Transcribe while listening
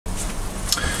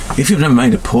if you've never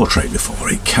made a portrait before,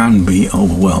 it can be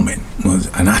overwhelming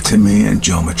with anatomy and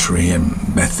geometry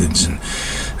and methods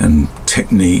and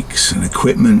techniques and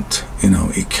equipment.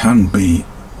 It can be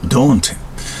daunting.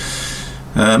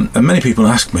 And many people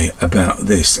ask me about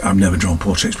this. I've never drawn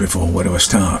portraits before. Where do I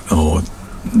start? Or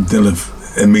they'll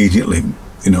have immediately,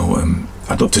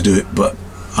 I'd love to do it, but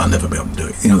I'll never be able to do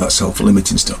it. That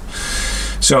self-limiting stuff.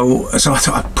 So I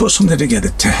thought I'd put something together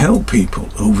to help people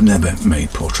who've never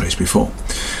made portraits before.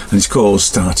 And it's called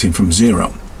Starting from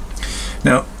Zero.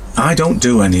 Now, I don't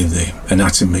do any of the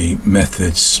anatomy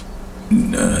methods,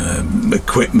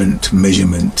 equipment,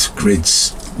 measurement,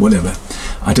 grids, whatever.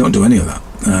 I don't do any of that.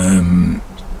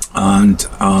 And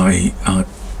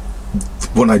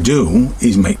what I do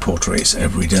is make portraits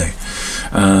every day.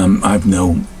 I've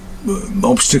no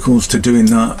obstacles to doing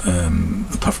that,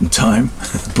 apart from time,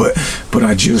 but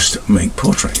I just make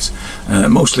portraits,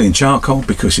 mostly in charcoal,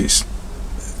 because it's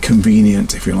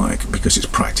convenient, if you like, because it's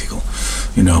practical.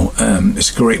 It's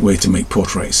a great way to make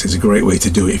portraits. It's a great way to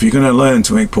do it. If you're going to learn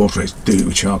to make portraits, do it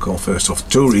with charcoal first off.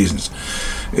 2 reasons.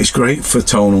 It's great for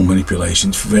tonal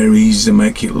manipulations. Very easy to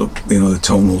make it look, the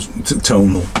tonal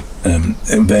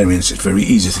variants. It's very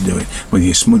easy to do it, whether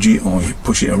you smudge it or you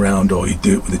push it around or you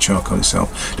do it with the charcoal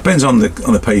itself. Depends on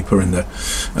the paper and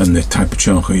the type of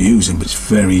charcoal you're using, but it's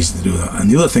very easy to do that. And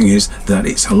the other thing is that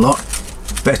it's a lot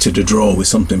better to draw with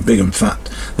something big and fat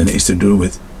than it is to do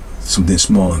with something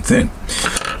small and thin.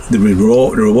 The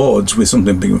rewards with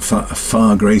something big and fat are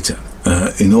far greater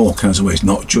in all kinds of ways,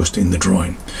 not just in the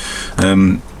drawing.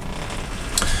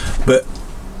 But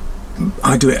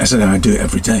I do it, as I said, I do it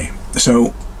every day.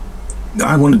 So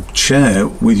I want to share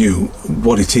with you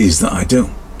what it is that I do.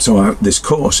 So this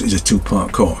course is a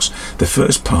 2-part course. The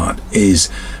first part is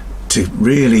to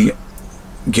really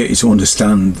get you to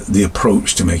understand the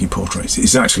approach to making portraits.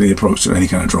 It's actually the approach to any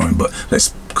kind of drawing, but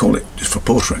let's call it just for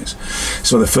portraits.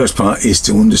 So the first part is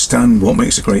to understand what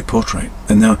makes a great portrait.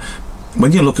 And now,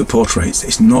 when you look at portraits,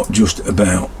 it's not just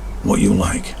about what you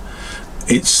like.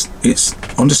 It's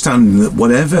understanding that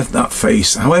whatever that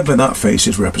face, however that face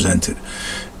is represented,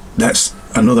 that's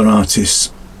another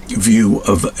artist's view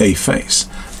of a face.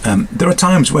 There are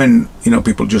times when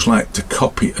people just like to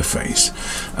copy a face,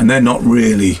 and they're not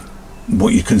really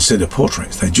what you consider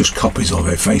portraits. They're just copies of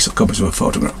a face or copies of a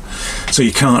photograph. So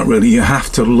you can't really, you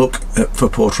have to look for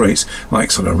portraits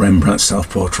like sort of Rembrandt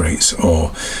self-portraits,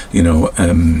 or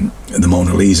the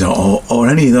Mona Lisa, or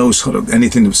any of those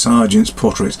anything of Sargent's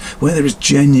portraits, where there is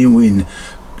genuine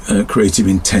creative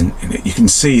intent in it. You can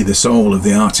see the soul of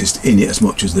the artist in it as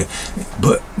much as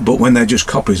but when they're just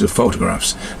copies of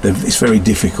photographs, it's very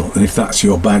difficult. And if that's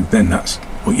your bag, then that's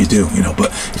what you do,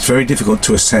 but it's very difficult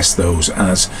to assess those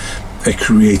as a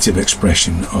creative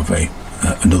expression of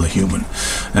another human.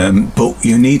 But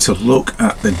you need to look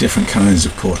at the different kinds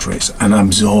of portraits and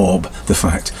absorb the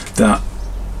fact that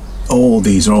all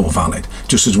these are all valid,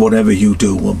 just as whatever you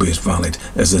do will be as valid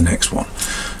as the next one.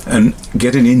 And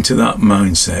getting into that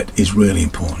mindset is really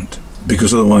important,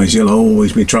 because otherwise you'll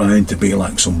always be trying to be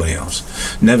like somebody else.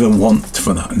 Never want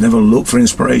for that. Never look for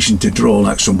inspiration to draw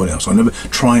like somebody else, or never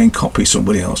try and copy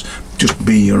somebody else. Just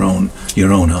be your own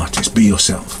artist. Be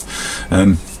yourself.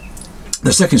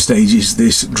 The second stage is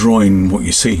this drawing what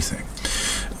you see thing.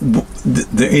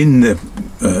 In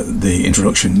the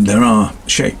introduction, there are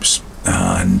shapes,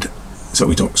 and so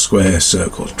we talk squares,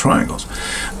 circles, triangles,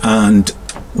 and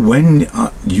when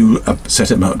you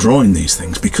set about drawing these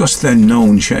things, because they're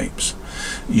known shapes,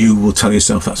 you will tell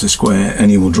yourself that's a square,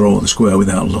 and you will draw the square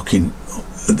without looking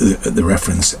at the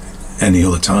reference any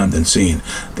other time than seeing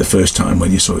the first time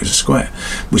when you saw it as a square,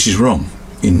 which is wrong.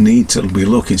 You need to be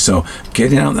looking. So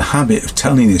getting out of the habit of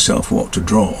telling yourself what to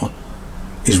draw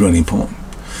is really important.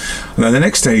 Now the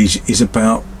next stage is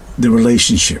about the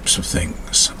relationships of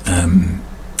things.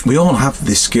 We all have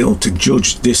this skill to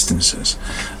judge distances,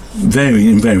 in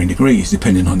varying degrees,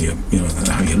 depending on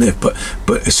how you live.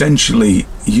 But essentially,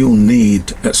 you'll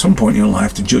need at some point in your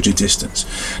life to judge a distance.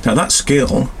 Now that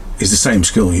skill is the same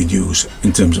skill you'd use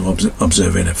in terms of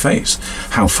observing a face.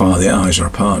 How far the eyes are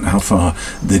apart, how far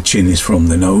the chin is from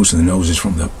the nose and the nose is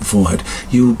from the forehead.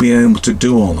 You'll be able to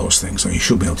do all those things, or you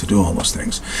should be able to do all those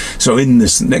things. So in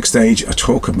this next stage, I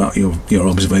talk about your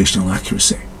observational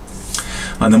accuracy.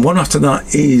 And then one after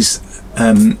that is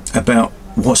about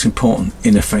what's important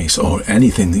in a face or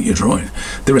anything that you're drawing.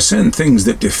 There are certain things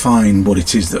that define what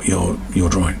it is that you're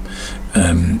drawing.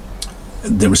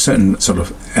 there are certain sort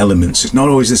of elements. It's not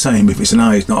always the same. If it's an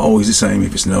eye, it's not always the same.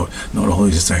 If it's not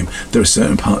always the same. There are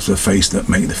certain parts of the face that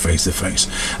make the face,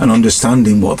 and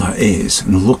understanding what that is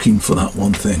and looking for that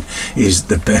one thing is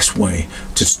the best way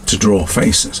to draw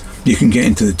faces. You can get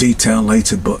into the detail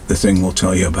later, but the thing will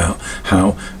tell you about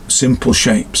how simple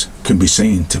shapes can be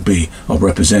seen to be or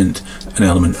represent an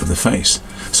element of the face.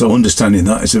 So understanding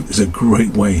that is a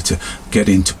great way to get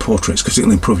into portraits, because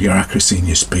it'll improve your accuracy and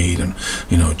your speed, and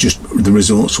just the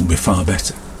results will be far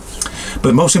better. But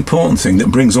the most important thing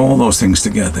that brings all those things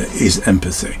together is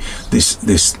empathy.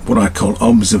 This what I call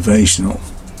observational,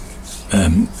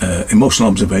 emotional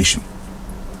observation,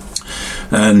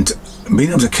 and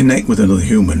being able to connect with another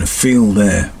human and feel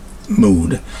their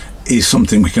mood is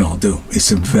something we can all do.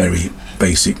 It's a very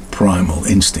basic primal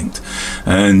instinct,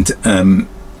 and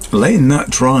letting that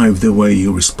drive the way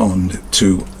you respond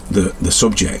to the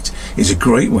subject is a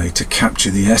great way to capture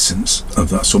the essence of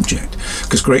that subject,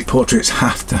 because great portraits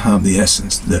have to have the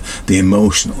essence, the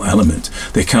emotional element.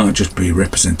 They can't just be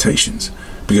representations,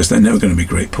 because they're never going to be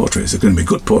great portraits. They're going to be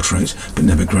good portraits, but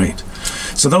never great.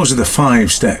 So those are the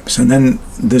 5 steps. And then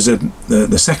there's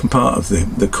the second part of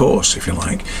the course, if you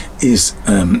like, is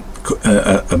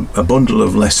a bundle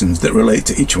of lessons that relate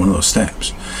to each one of those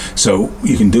steps. So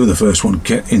you can do the first one,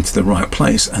 get into the right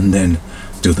place, and then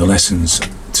do the lessons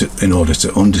in order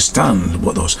to understand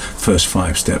what those first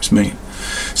 5 steps mean.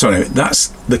 So anyway, that's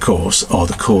the course, or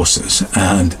the courses,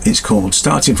 and it's called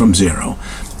Starting from Zero.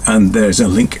 And there's a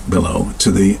link below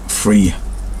to the free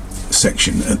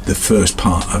section at the first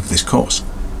part of this course.